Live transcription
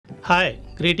Hi,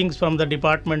 greetings from the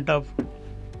Department of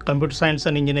Computer Science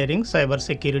and Engineering, Cyber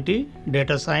Security,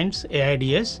 Data Science,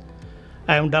 AI&DS.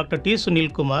 I am Dr. T.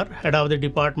 Sunil Kumar, Head of the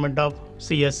Department of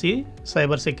CSE,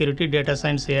 Cyber Security, Data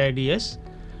Science, AI&DS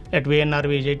at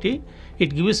VNRVJIET.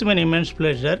 It gives me an immense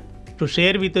pleasure to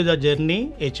share with you the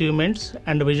journey, achievements,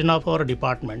 and vision of our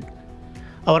department.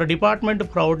 Our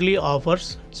department proudly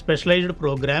offers specialized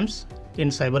programs in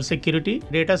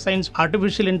cybersecurity, data science,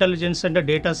 artificial intelligence, and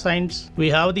data science. We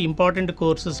have the important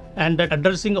courses and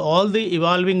addressing all the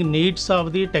evolving needs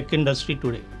of the tech industry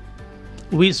today.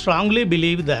 We strongly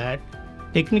believe that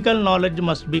technical knowledge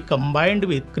must be combined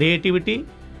with creativity,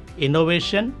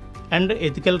 innovation, and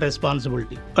ethical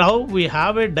responsibility. Now we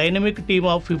have a dynamic team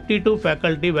of 52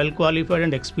 faculty well qualified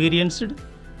and experienced,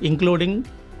 including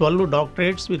 12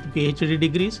 doctorates with PhD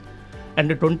degrees, and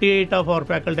 28 of our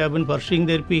faculty have been pursuing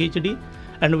their PhD.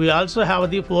 And we also have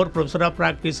the 4 professor of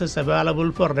practices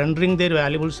available for rendering their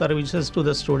valuable services to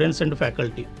the students and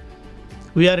faculty.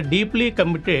 We are deeply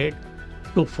committed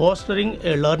to fostering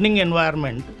a learning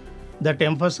environment that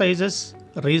emphasizes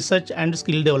research and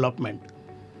skill development.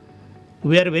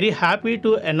 We are very happy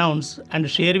to announce and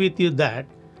share with you that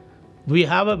we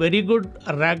have a very good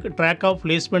track of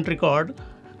placement record,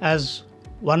 as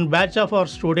one batch of our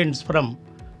students from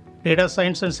Data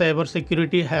Science and Cyber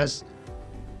Security has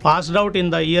passed out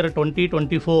in the year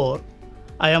 2024.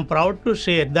 I am proud to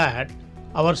share that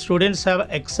our students have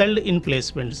excelled in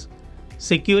placements,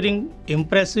 securing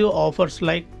impressive offers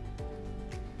like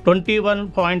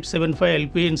 21.75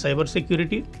 LP in Cyber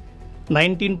Security,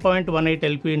 19.18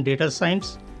 LP in Data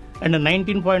Science, and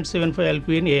 19.75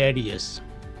 LP in AI&DS.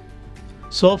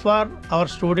 So far, our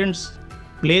students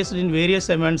placed in various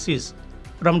MNCs.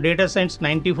 From Data Science,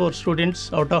 94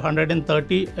 students out of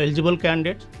 130 eligible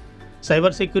candidates,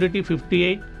 Cyber Security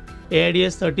 58,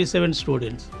 AI&DS 37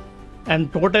 students,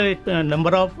 and total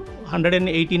number of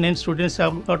 189 students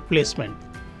have got placement.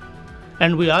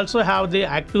 And we also have the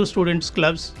active students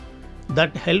clubs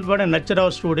that help and nurture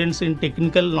our students in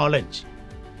technical knowledge,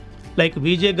 like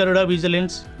VJ Garuda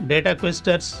Vigilance, Data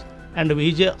Questers, and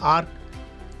VJ ARC,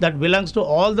 that belongs to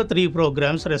all the 3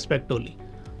 programs respectively.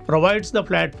 Provides the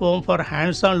platform for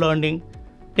hands-on learning,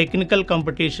 technical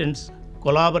competitions,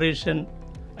 collaboration,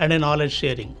 and knowledge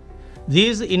sharing.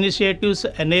 These initiatives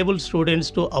enable students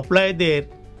to apply their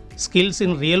skills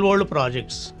in real-world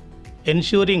projects,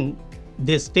 ensuring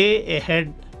they stay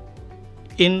ahead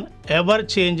in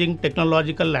ever-changing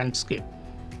technological landscape.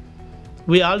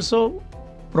 We also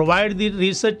provide the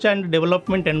research and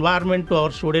development environment to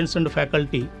our students and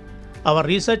faculty. Our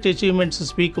research achievements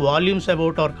speak volumes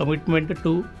about our commitment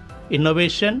to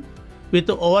innovation, with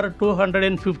over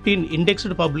 215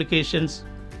 indexed publications,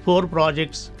 4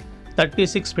 projects,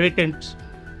 36 patents,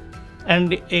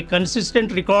 and a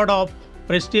consistent record of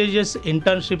prestigious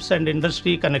internships and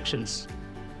industry connections.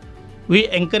 We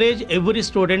encourage every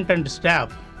student and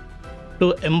staff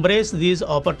to embrace these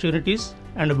opportunities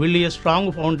and build a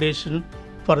strong foundation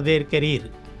for their career.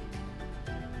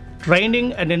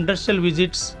 Training and industrial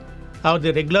visits are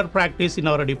the regular practice in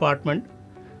our department.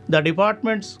 The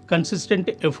department's consistent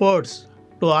efforts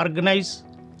to organize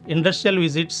industrial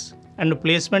visits and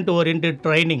placement-oriented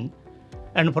training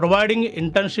and providing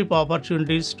internship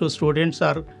opportunities to students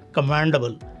are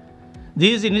commendable.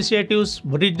 These initiatives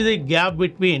bridge the gap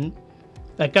between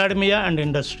academia and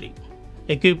industry,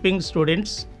 equipping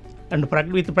students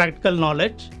with practical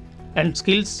knowledge and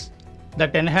skills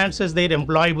that enhances their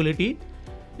employability,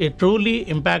 a truly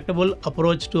impactful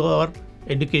approach to our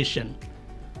education.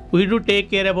 We do take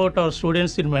care about our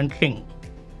students in mentoring,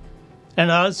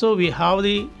 and also we have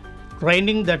the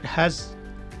training that has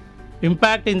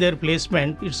impact in their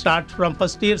placement. It starts from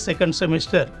first year, second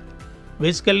semester.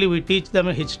 Basically, we teach them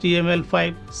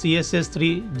HTML5,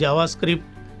 CSS3, JavaScript,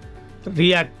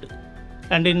 React,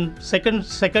 and in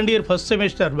second year, first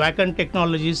semester, backend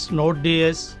technologies,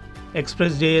 Node.js,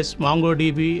 Express.js,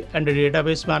 MongoDB, and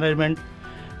database management,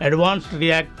 advanced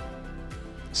React,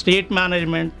 state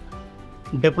management,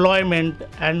 deployment,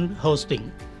 and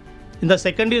hosting. In the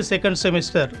second year, second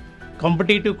semester,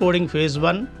 competitive coding phase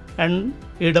 1 and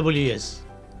AWS.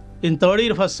 In third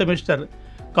year, first semester,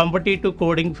 competitive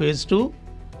coding phase 2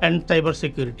 and cyber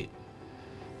security.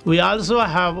 We also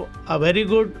have a very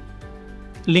good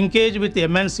linkage with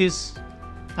MNCs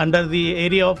under the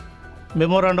area of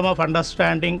Memorandum of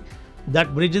Understanding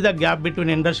that bridge the gap between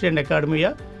industry and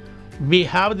academia. We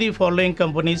have the following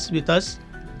companies with us: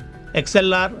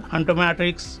 XLR,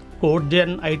 Huntomatrix,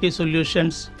 CodeGen, IT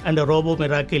Solutions, and Robo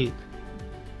Miracle,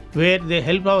 where they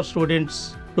help our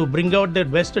students to bring out their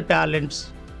best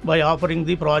talents by offering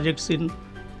the projects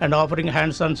and offering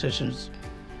hands-on sessions.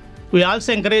 We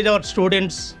also encourage our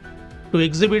students to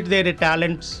exhibit their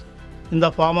talents in the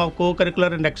form of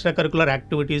co-curricular and extracurricular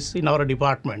activities in our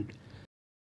department.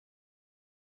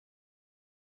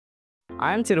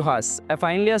 I am Chiruhas, a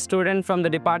final year student from the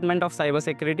Department of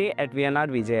Cybersecurity at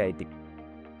VNRVJIET.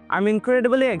 I'm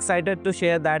incredibly excited to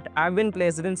share that I've been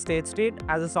placed in State Street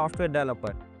as a software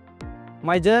developer.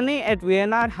 My journey at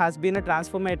VNR has been a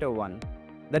transformative one.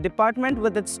 The department,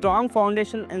 with its strong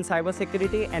foundation in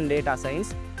cybersecurity and data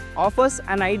science, offers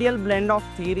an ideal blend of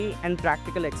theory and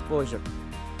practical exposure.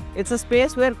 It's a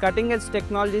space where cutting-edge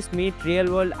technologies meet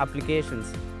real-world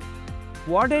applications.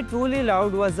 What I truly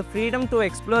loved was the freedom to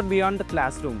explore beyond the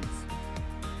classrooms.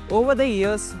 Over the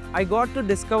years, I got to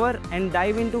discover and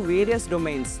dive into various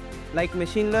domains like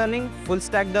machine learning,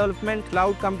 full-stack development,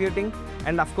 cloud computing,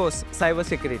 and of course,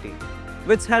 cybersecurity,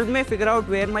 which helped me figure out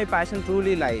where my passion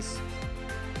truly lies.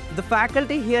 The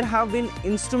faculty here have been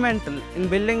instrumental in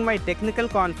building my technical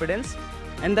confidence,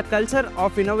 and the culture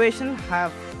of innovation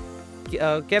have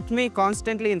kept me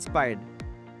constantly inspired.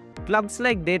 Clubs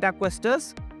like Data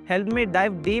Questers helped me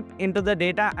dive deep into the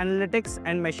data analytics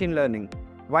and machine learning,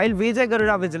 while VJ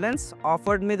Garuda Vigilance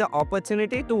offered me the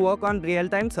opportunity to work on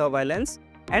real-time surveillance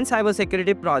and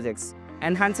cybersecurity projects,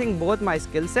 enhancing both my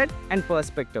skill set and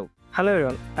perspective. Hello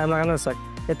everyone, I am Nagan,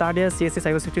 a third year CSC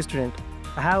cybersecurity student.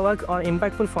 I have worked on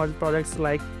impactful projects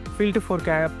like Field to Fork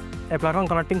app, a platform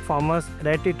connecting farmers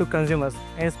directly to consumers,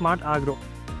 and Smart Agro,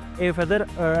 a further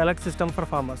alert system for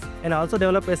farmers, and also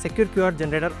developed a secure QR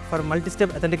generator for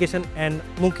multi-step authentication, and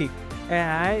Mookie, an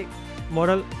AI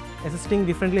model assisting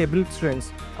differently able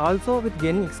students. Also, with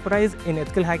gaining expertise in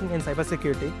ethical hacking and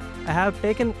cybersecurity, I have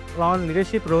taken on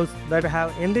leadership roles that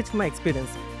have enriched my experience.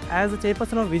 As the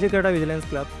chairperson of VJ Garuda Vigilance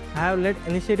Club, I have led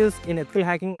initiatives in ethical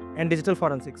hacking and digital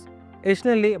forensics.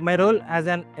 Additionally, my role as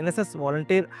an NSS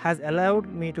volunteer has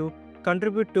allowed me to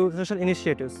contribute to social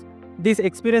initiatives. These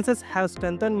experiences have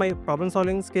strengthened my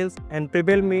problem-solving skills and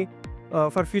prepared me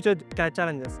for future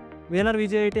challenges.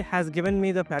 VNRVJIET has given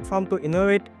me the platform to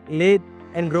innovate, lead,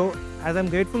 and grow, as I'm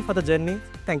grateful for the journey.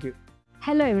 Thank you.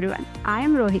 Hello everyone, I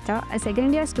am Rohita, a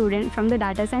second-year student from the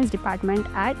Data Science Department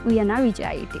at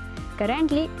VNRVJIET.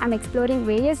 Currently, I'm exploring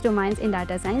various domains in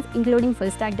data science, including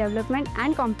full-stack development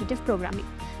and competitive programming.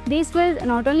 These will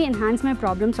not only enhance my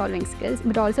problem-solving skills,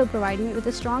 but also provide me with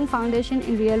a strong foundation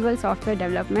in real-world software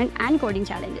development and coding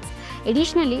challenges.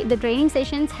 Additionally, the training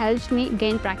sessions helped me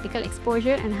gain practical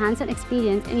exposure and hands-on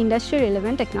experience in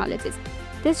industry-relevant technologies.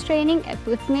 This training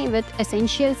equipped me with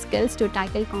essential skills to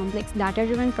tackle complex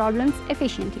data-driven problems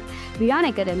efficiently. Beyond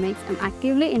academics, I'm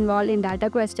actively involved in Data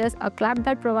Questers, a club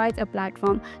that provides a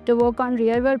platform to work on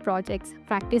real-world projects,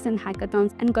 practice in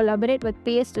hackathons, and collaborate with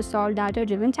peers to solve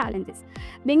data-driven challenges.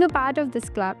 Being a part of this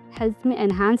club helps me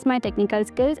enhance my technical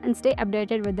skills and stay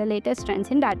updated with the latest trends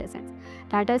in data science.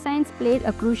 Data science plays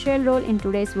a crucial role in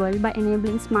today's world by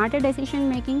enabling smarter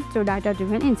decision-making through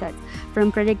data-driven insights.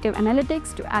 From predictive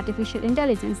analytics to artificial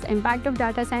intelligence, the impact of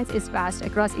data science is vast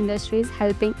across industries,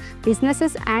 helping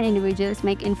businesses and individuals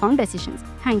make informed decisions.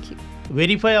 Thank you.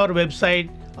 Verify our website,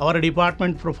 our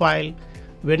department profile.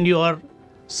 When you are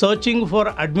searching for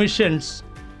admissions,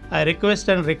 I request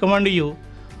and recommend you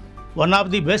one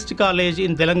of the best college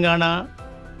in Telangana,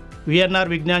 VNR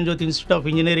Vignan Jyoti Institute of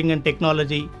Engineering and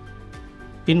Technology,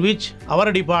 in which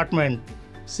our department,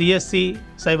 CSC,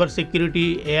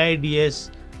 Cybersecurity,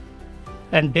 AI&DS,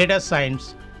 and Data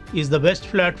Science is the best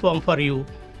platform for you,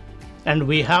 and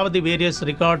we have the various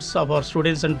records of our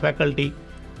students and faculty.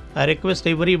 I request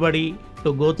everybody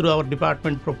to go through our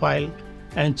department profile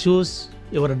and choose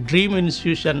your dream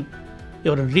institution.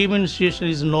 Your dream institution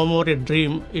is no more a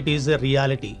dream, it is a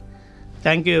reality.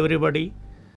 Thank you everybody.